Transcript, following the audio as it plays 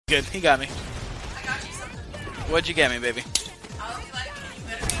Good, he got me. I got you something. What'd you get me, baby? I'll be like, you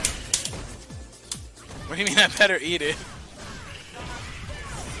better eat it. What do you mean I better eat it?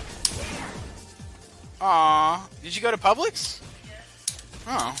 Aw, did you go to Publix? Yes.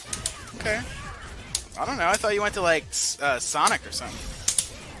 Oh, okay. I don't know, I thought you went to like Sonic or something.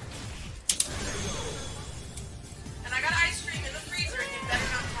 And I got ice cream in the freezer and you better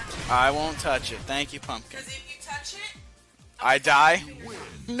not touch it. I won't touch it. Thank you, Pumpkin. Because if you touch it, I die?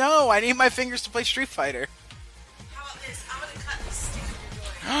 No, I need my fingers to play Street Fighter. how about this? I'm going to cut the stick of your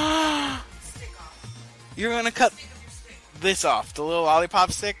joy. Stick off. You're gonna cut Stick of your stick. this off, the little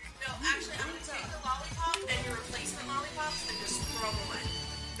lollipop stick? No, actually, I'm going to take the lollipop and your replacement lollipops and just throw them away.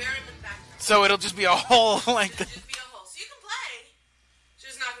 Bury them in the background. So it'll just be a hole like It'll this. just be a hole. So you can play. It's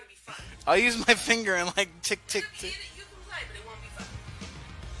just not going to be fun. I'll use my finger and like tick tick You tick. can play, but it won't be fun.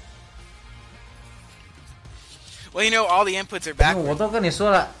 Well, you know, all the inputs are 因为 backwards. 我都跟你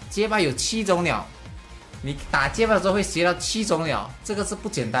说了，街霸有7种鸟，你打街霸的时候会学到7种鸟，这个是不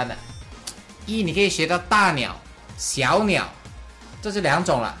简单的。一，你可以学到大鸟、小鸟，这是2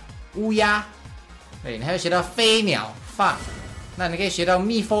种了。乌鸦，对，你还要学到飞鸟放，那你可以学到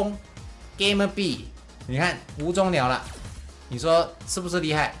蜜蜂 ，Game Bee， 你看5种鸟了，你说是不是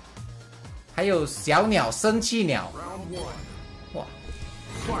厉害？还有小鸟、生气鸟，哇！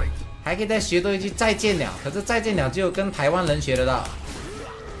还可以再学多一句再见鸟，可是再见鸟只有跟台湾人学得到，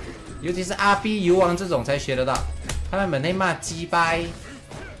尤其是阿 B 游王这种才学得到。他们每天骂鸡掰，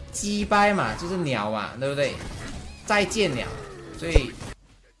鸡掰嘛，就是鸟嘛，对不对？再见鸟，所以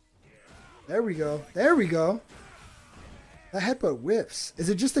There we go. There we go. That headbutt whiffs. Is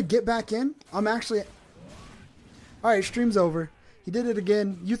it just to get back in? I'm actually. All right, stream's over. He did it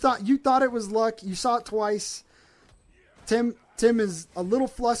again. You thought it was luck. You saw it twice. Tim is a little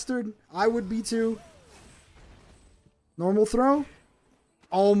flustered. I would be too. Normal throw.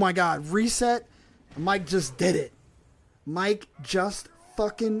 Oh my God! Reset. Mike just did it. Mike just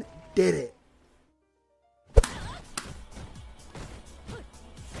fucking did it.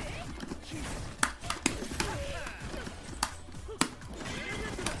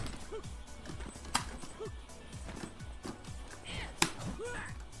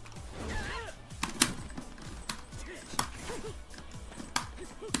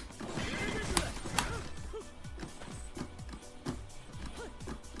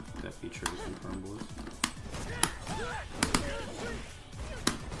 That feature is confirmed, boys.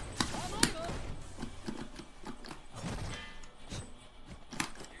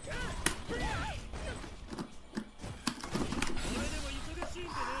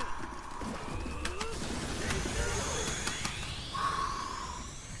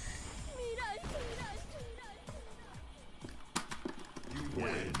 Yeah,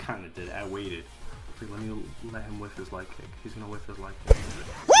 it kind of did. I waited. Let me let him whiff his light kick. He's gonna whiff his light kick.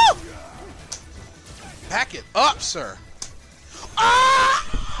 Woo! Back it up, sir.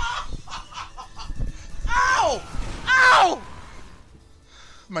 Ah! Ow! Ow!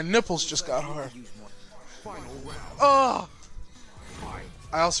 My nipples just got hard. Oh!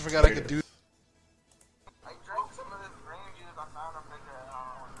 I also forgot I could do. I drank some of this green juice I found up in there.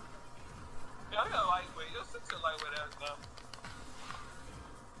 Yeah, I got lightweight. You're such a lightweight ass now.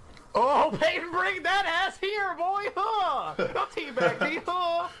 Oh, baby, bring that ass here, boy! Huh? Don't teabag me,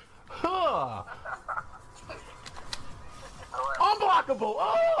 huh? Huh? Unblockable!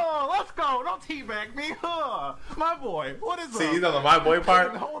 Oh, let's go! Don't teabag me, huh? My boy, what is See, up? he's on the my boy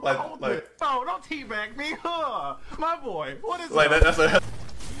part. Hold like, it. Oh, don't teabag me, huh? My boy, what is like up? that's what.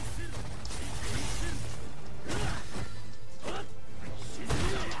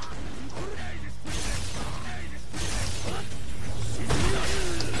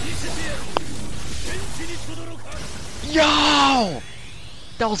 Yo!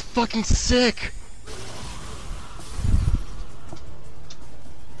 That was fucking sick!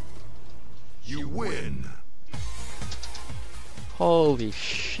 You win. Holy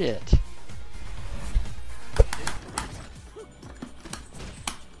shit.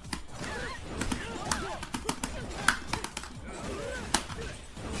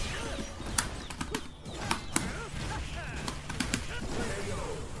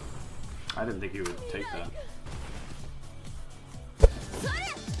 I didn't think he would take that.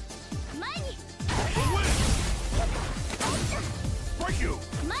 Break you.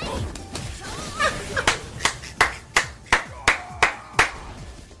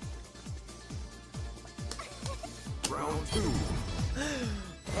 Round 2.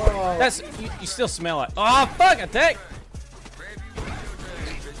 Oh. That's you still smell it. Oh fuck! Attack!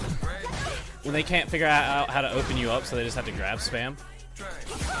 When they can't figure out how to open you up, so they just have to grab spam.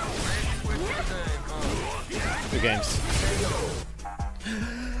 Good games.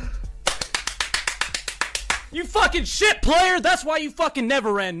 You fucking shit player. That's why you fucking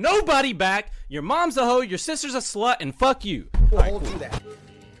never ran nobody back. Your mom's a hoe, your sister's a slut, and fuck you. We'll hold to that.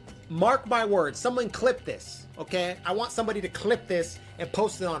 Mark my words. Someone clip this, okay? I want somebody to clip this and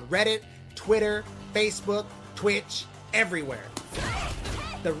post it on Reddit, Twitter, Facebook, Twitch, everywhere.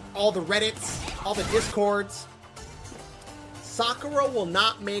 All the Reddits, all the Discords. Sakura will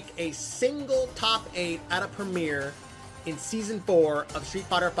not make a single top 8 at a premiere in Season 4 of Street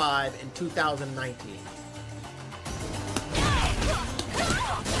Fighter V in 2019.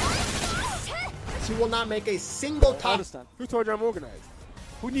 She will not make a single I top... understand. Who told you I'm organized?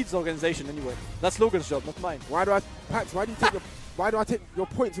 Who needs organization anyway? That's Logan's job, not mine. Why do I take your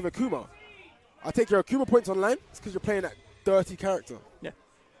points with Akuma? I take your Akuma points online? It's because you're playing that dirty character. Yeah.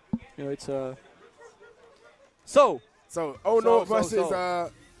 You know, it's So,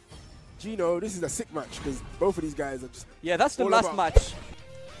 versus Gino, this is a sick match because both of these guys are just... Yeah, that's the last match.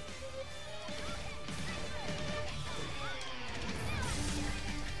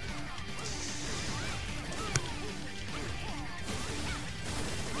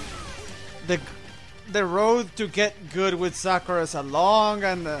 The road to get good with Sakura is a long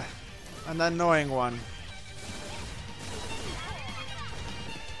and an annoying one.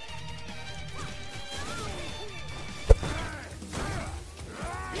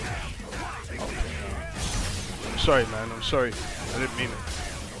 I'm sorry, man. I'm sorry. I didn't mean it.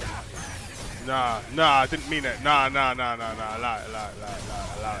 Nah, I didn't mean it. Nah. Allow it.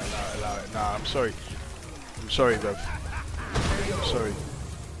 Nah, I'm sorry. I'm sorry, bro. I'm sorry.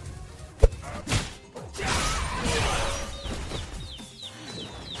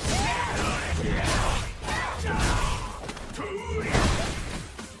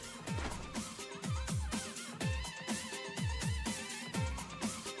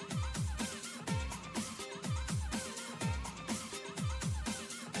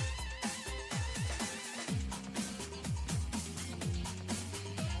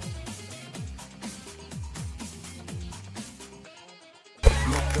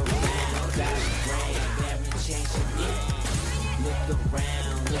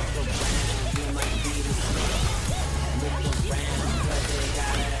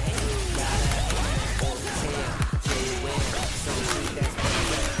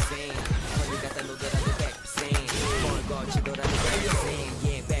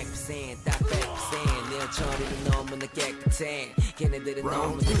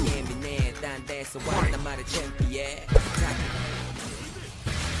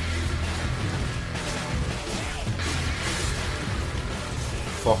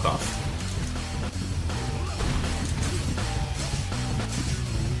 Fuck off.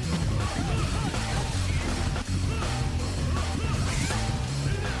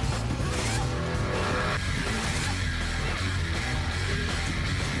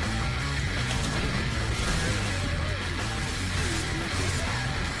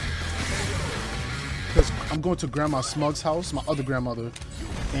 Because I'm going to Grandma Smug's house, my other grandmother,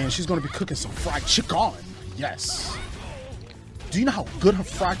 and she's going to be cooking some fried chicken. Yes. Do you know how good her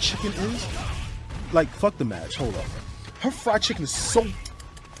fried chicken is? Like, fuck the match. Hold up. Her fried chicken is so...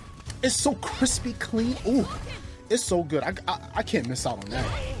 It's so crispy clean. Ooh. It's so good. I can't miss out on that.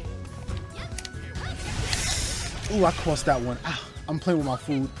 Ooh, I crossed that one. Ah, I'm playing with my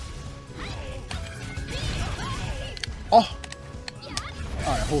food. Oh.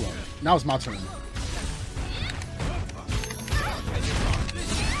 Alright, hold on. Now it's my turn.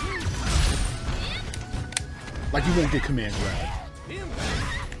 Like you won't get command grab.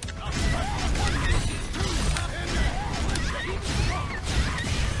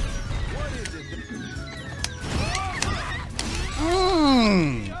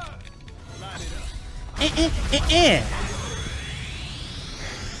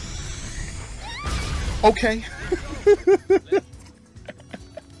 Okay.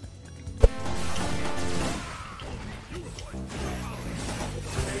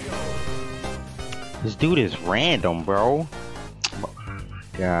 This dude is random, bro.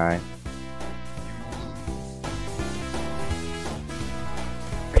 Guy.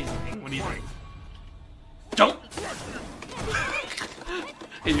 What do you think? Jump!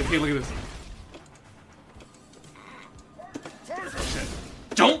 Hey, look at this.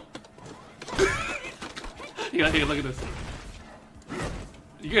 Jump! Hey, look at this.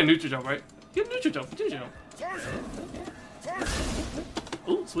 You get a neutral jump, right? You get a neutral jump. Neutral jump.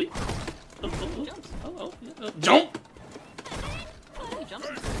 Ooh, sweet. Jump!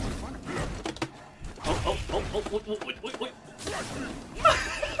 Wait.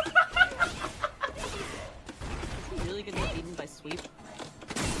 Is he really gonna get eaten by sweep?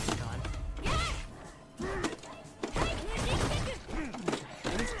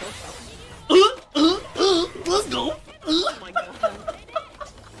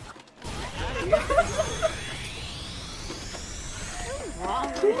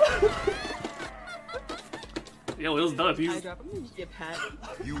 wrong with Yo, it was done. I drop him and just get pat.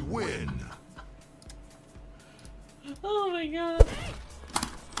 You win. Oh my god.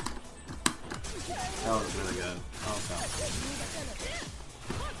 That was really good. Okay.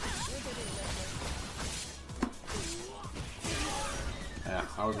 Yeah,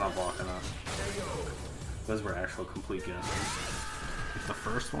 I was not blocking that. Those were actual complete guesses. The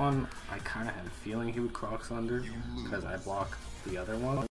first one, I kind of had a feeling he would Crocs under because I blocked the other one.